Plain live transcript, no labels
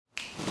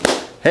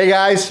Hey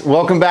guys,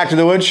 welcome back to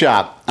the wood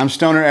shop. I'm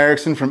Stoner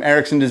Erickson from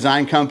Erickson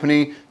Design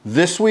Company.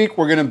 This week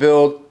we're gonna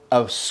build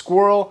a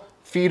squirrel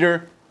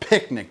feeder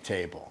picnic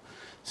table.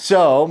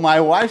 So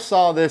my wife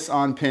saw this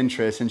on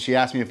Pinterest and she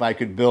asked me if I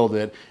could build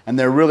it, and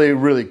they're really,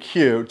 really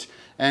cute.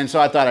 And so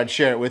I thought I'd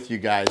share it with you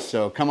guys.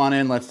 So come on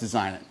in, let's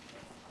design it.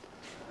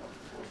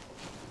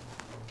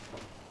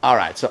 All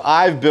right, so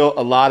I've built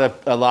a lot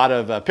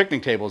of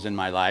picnic tables in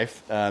my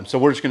life, so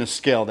we're just gonna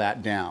scale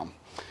that down.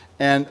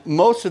 And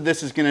most of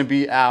this is gonna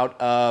be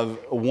out of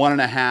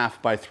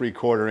 1.5 by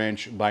 3/4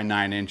 inch by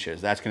 9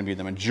 inches. That's gonna be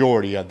the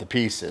majority of the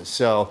pieces.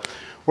 So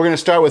we're gonna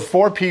start with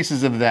 4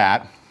 pieces of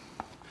that.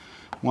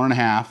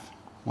 1.5,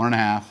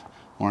 1.5,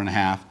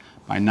 1.5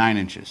 by 9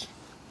 inches.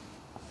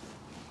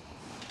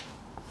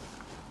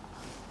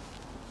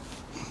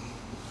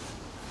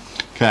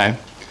 Okay.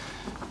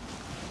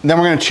 Then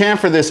we're gonna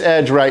chamfer this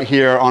edge right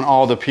here on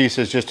all the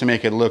pieces just to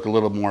make it look a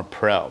little more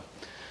pro.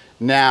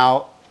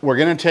 Now, we're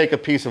gonna take a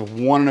piece of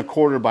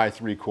 1.25 by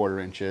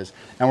 3/4 inches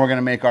and we're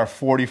gonna make our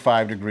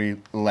 45-degree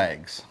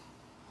legs.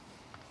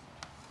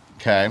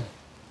 Okay,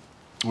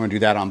 we're gonna do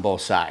that on both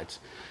sides.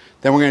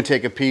 Then we're gonna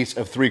take a piece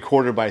of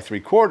 3/4 by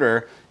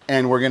 3/4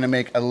 and we're gonna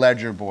make a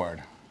ledger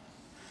board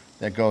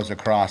that goes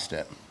across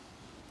it.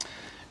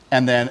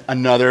 And then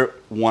another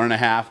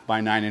 1.5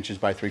 by 9 inches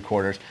by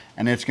 3/4,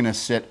 and it's gonna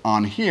sit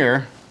on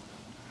here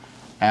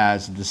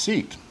as the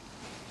seat.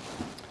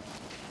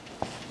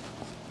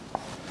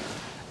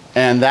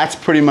 And that's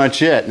pretty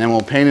much it. And then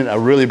we'll paint it a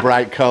really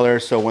bright color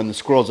so when the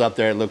squirrel's up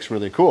there, it looks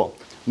really cool.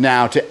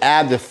 Now to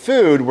add the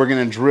food, we're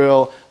gonna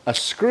drill a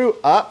screw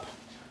up,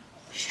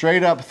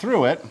 straight up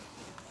through it,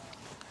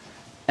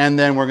 and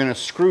then we're gonna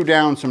screw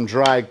down some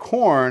dry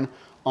corn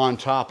on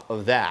top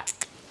of that,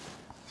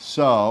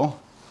 so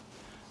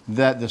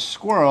that the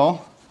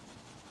squirrel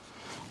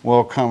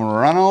will come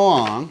run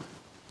along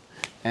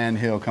and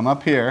he'll come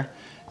up here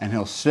and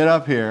he'll sit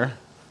up here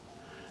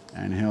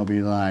and he'll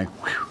be like,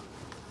 whew,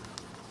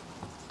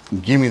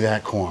 give me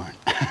that corn.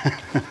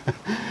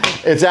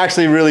 It's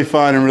actually really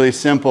fun and really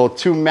simple.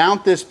 To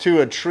mount this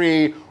to a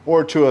tree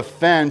or to a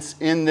fence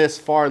in this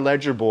far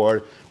ledger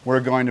board, we're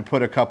going to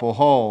put a couple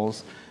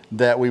holes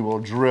that we will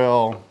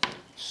drill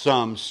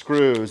some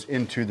screws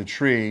into the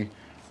tree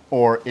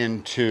or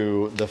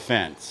into the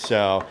fence.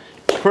 So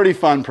pretty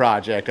fun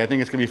project. I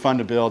think it's gonna be fun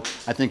to build.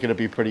 I think it'll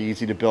be pretty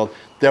easy to build.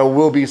 There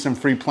will be some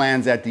free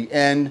plans at the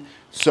end,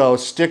 so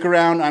stick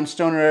around. I'm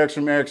Stoner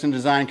Erickson from Erickson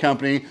Design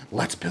Company.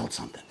 Let's build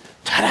something.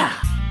 Ta-da!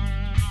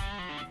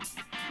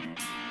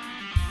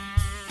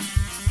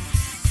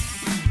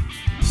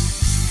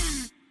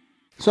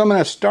 So I'm going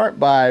to start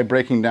by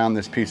breaking down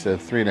this piece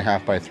of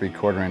 3.5 by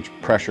 3/4 inch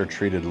pressure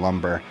treated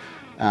lumber.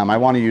 I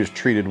want to use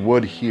treated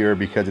wood here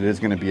because it is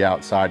going to be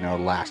outside and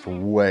it'll last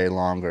way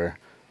longer.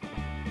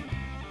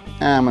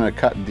 And I'm going to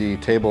cut the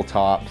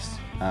tabletops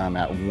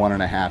at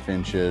 1.5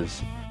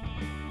 inches.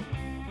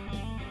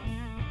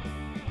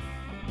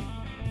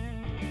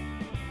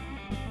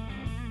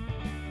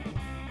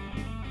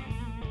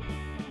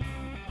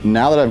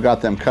 Now that I've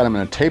got them cut, I'm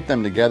going to tape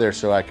them together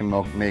so I can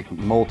make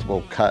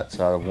multiple cuts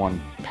out of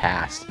one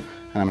pass.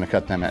 And I'm going to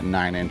cut them at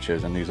 9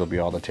 inches, and these will be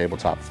all the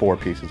tabletop 4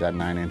 pieces at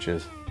 9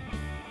 inches.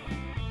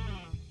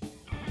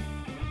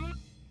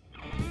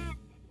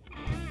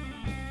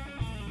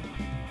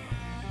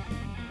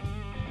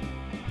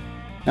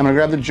 I'm going to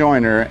grab the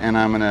joiner and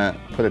I'm going to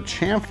put a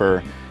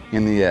chamfer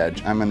in the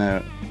edge. I'm going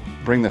to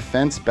bring the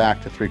fence back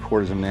to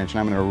 3/4 of an inch, and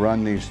I'm going to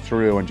run these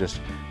through and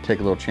just take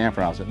a little chamfer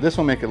out. So this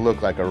will make it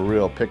look like a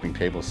real picnic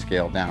table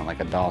scaled down,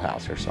 like a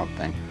dollhouse or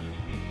something.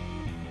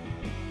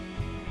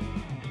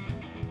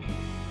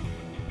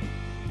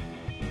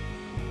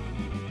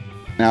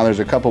 Now there's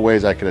a couple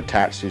ways I could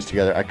attach these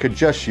together. I could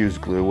just use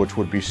glue, which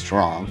would be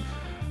strong.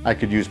 I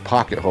could use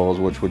pocket holes,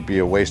 which would be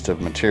a waste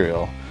of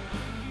material.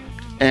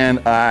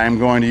 And I'm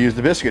going to use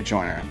the biscuit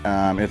joiner.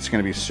 It's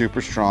going to be super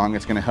strong.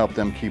 It's going to help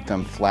them keep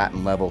them flat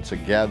and level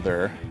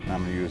together.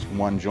 I'm going to use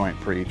 1 joint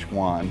for each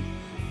one.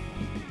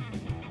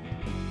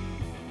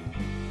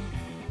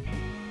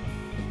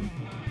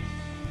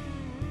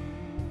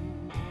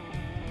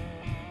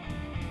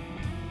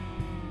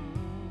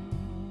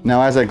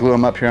 Now as I glue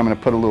them up here, I'm going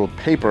to put a little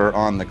paper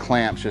on the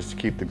clamps just to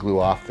keep the glue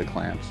off the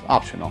clamps.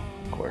 Optional,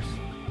 of course.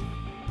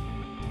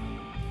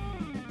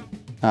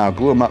 I'll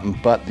glue them up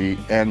and butt the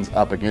ends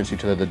up against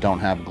each other that don't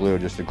have glue,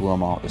 just to glue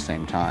them all at the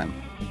same time.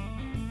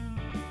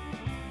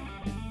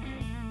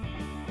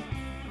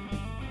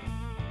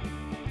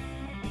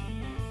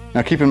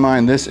 Now keep in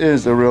mind, this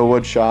is a real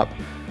wood shop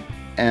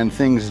and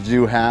things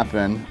do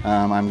happen.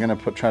 I'm going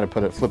to try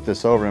to flip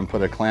this over and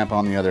put a clamp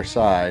on the other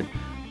side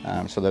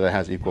so that it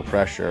has equal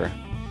pressure.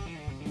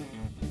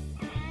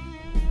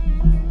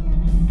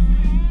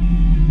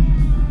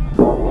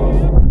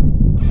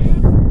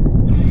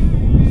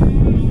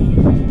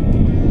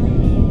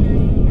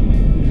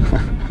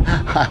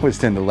 I always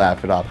tend to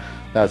laugh it off.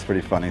 That was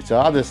pretty funny. So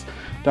I'll just,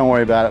 don't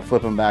worry about it,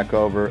 flip them back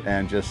over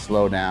and just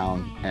slow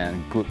down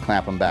and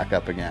clamp them back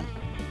up again.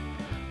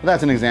 But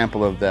that's an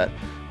example of that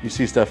You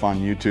see stuff on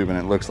YouTube and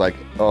it looks like,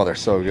 oh, they're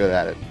so good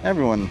at it.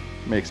 Everyone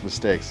makes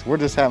mistakes. We're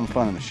just having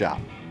fun in the shop.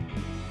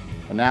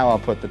 But now I'll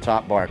put the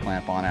top bar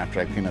clamp on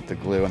after I clean up the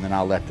glue, and then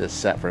I'll let this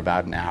set for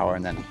about an hour,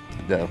 and then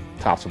the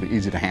tops will be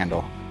easy to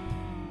handle.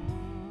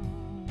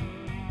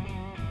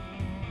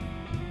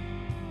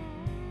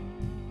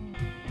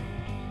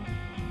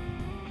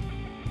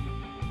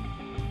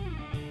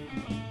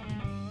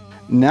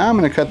 Now I'm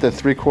going to cut the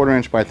 3/4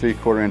 inch by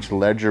 3/4 inch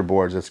ledger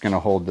boards that's going to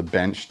hold the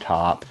bench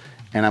top,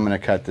 and I'm going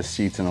to cut the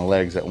seats and the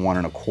legs at 1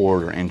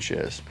 1/4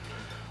 inches.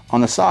 On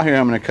the saw here,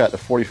 I'm going to cut the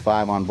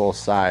 45 on both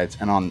sides,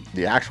 and on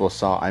the actual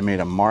saw, I made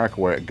a mark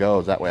where it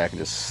goes. That way I can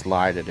just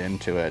slide it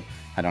into it.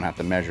 I don't have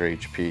to measure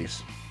each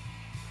piece.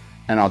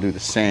 And I'll do the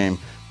same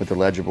with the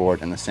ledger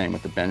board and the same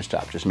with the bench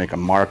top. Just make a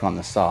mark on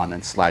the saw and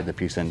then slide the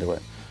piece into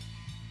it.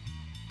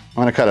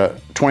 I'm going to cut a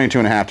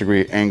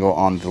 22.5-degree angle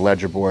on the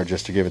ledger board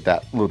just to give it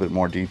that little bit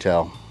more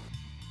detail.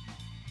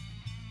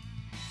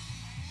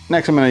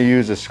 Next, I'm going to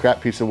use a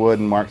scrap piece of wood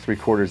and mark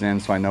 3/4 in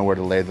so I know where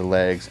to lay the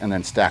legs, and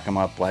then stack them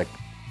up like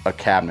a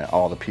cabinet,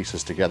 all the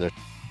pieces together.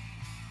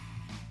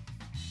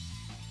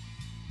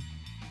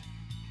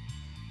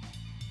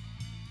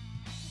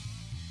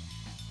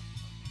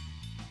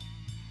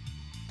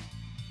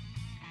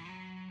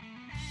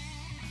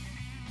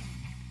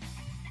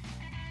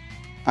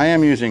 I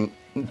am using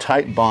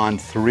Tight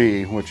Bond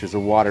 3, which is a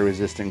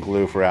water-resistant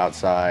glue for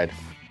outside.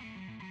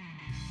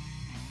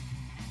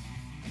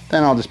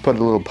 Then I'll just put a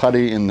little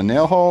putty in the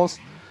nail holes,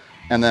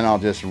 and then I'll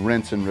just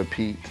rinse and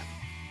repeat.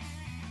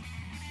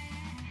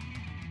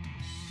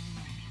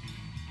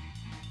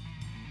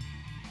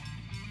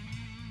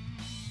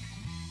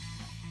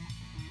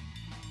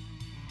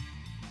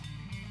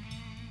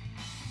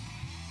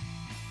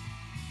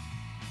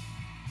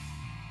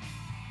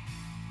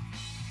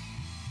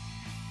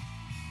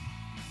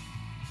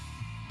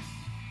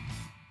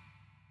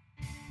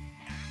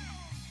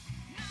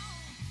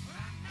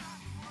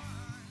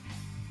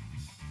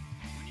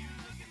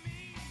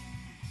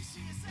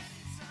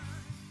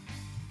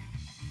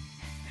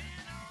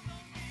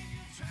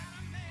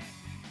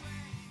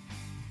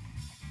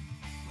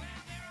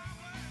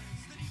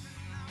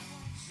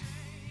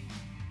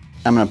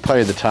 I'm going to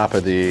putty the top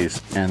of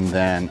these, and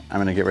then I'm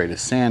going to get ready to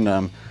sand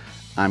them.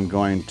 I'm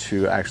going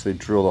to actually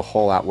drill the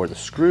hole out where the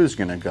screw is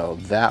going to go.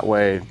 That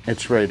way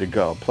it's ready to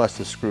go, plus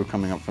the screw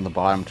coming up from the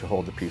bottom to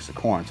hold the piece of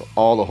corn. So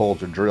all the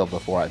holes are drilled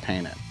before I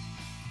paint it.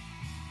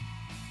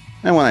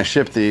 And when I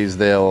ship these,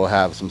 they'll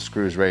have some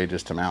screws ready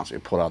just to mount. So you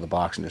pull it out of the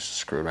box and just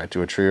screw it right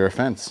to a tree or a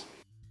fence.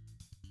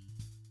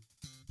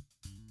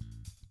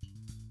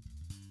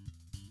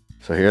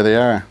 So here they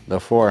are, the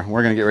 4.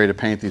 We're going to get ready to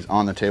paint these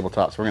on the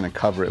tabletop. So we're going to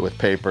cover it with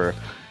paper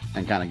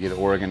and kind of get it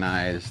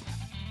organized.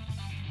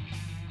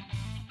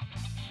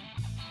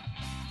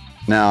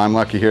 Now I'm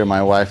lucky here,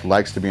 my wife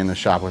likes to be in the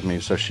shop with me,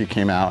 so she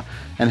came out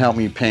and helped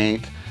me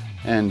paint,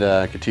 and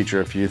I could teach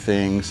her a few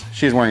things.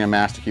 She's wearing a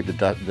mask to keep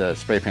the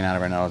spray paint out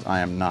of her nose.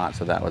 I am not,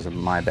 so that was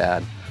my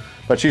bad.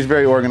 But she's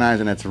very organized,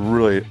 and it's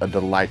really a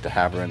delight to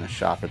have her in the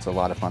shop. It's a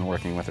lot of fun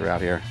working with her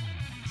out here.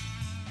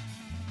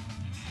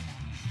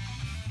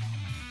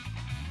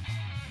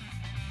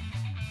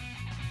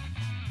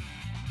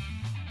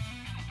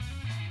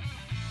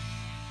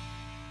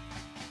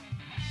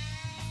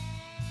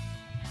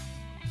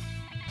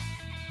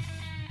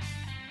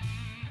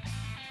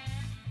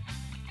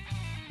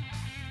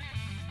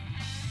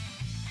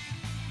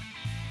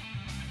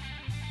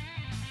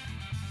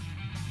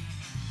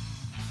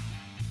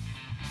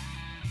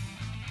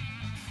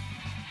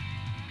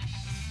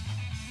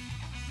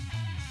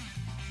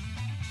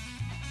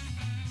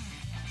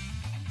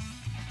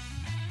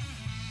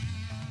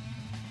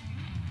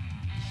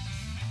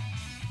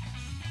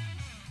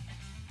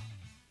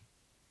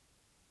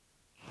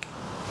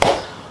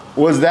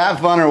 Was that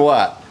fun or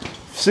what?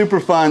 Super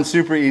fun,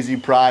 super easy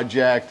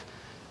project.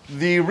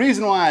 The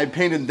reason why I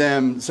painted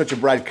them such a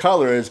bright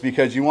color is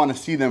because you want to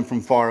see them from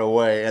far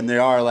away, and they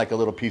are like a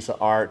little piece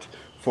of art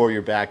for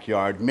your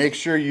backyard. Make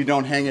sure you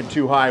don't hang it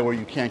too high where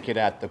you can't get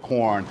at the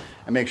corn,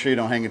 and make sure you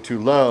don't hang it too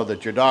low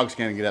that your dog's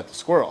gonna get at the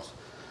squirrels.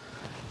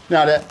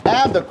 Now to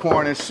add the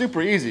corn is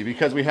super easy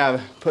because we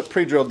have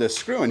pre-drilled this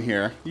screw in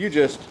here. You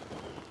just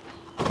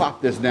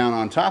pop this down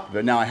on top of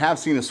it. Now I have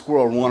seen a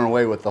squirrel run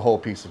away with the whole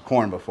piece of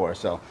corn before,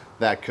 so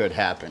that could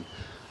happen.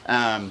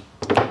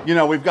 You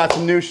know, we've got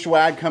some new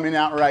swag coming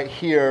out right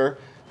here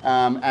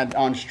on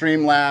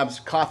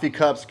Streamlabs. Coffee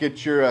cups,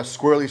 get your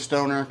Squirrely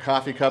Stoner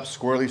coffee cups,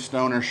 Squirrely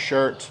Stoner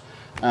shirt,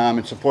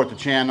 and support the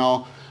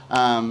channel.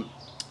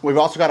 We've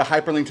also got a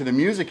hyperlink to the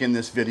music in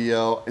this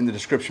video in the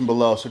description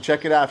below, so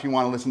check it out if you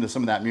want to listen to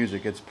some of that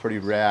music. It's pretty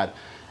rad.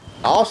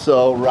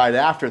 Also, right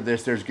after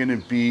this, there's going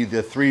to be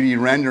the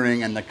 3D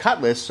rendering and the cut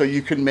list, so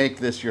you can make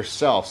this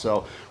yourself.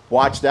 So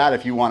watch that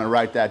if you want to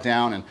write that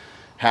down and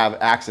have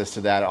access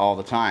to that all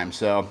the time.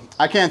 So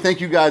I can't thank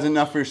you guys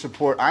enough for your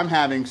support. I'm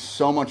having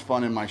so much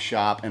fun in my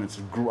shop, and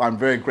I'm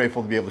very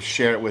grateful to be able to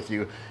share it with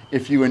you.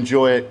 If you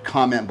enjoy it,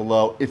 comment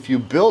below. If you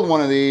build one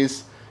of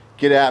these,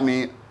 get at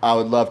me. I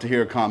would love to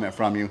hear a comment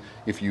from you.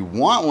 If you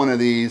want one of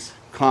these,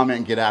 comment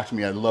and get after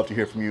me. I'd love to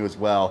hear from you as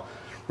well.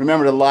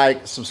 Remember to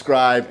like,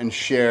 subscribe, and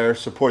share,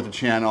 support the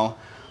channel.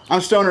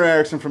 I'm Stoner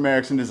Erickson from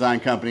Erickson Design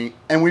Company,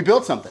 and we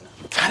built something.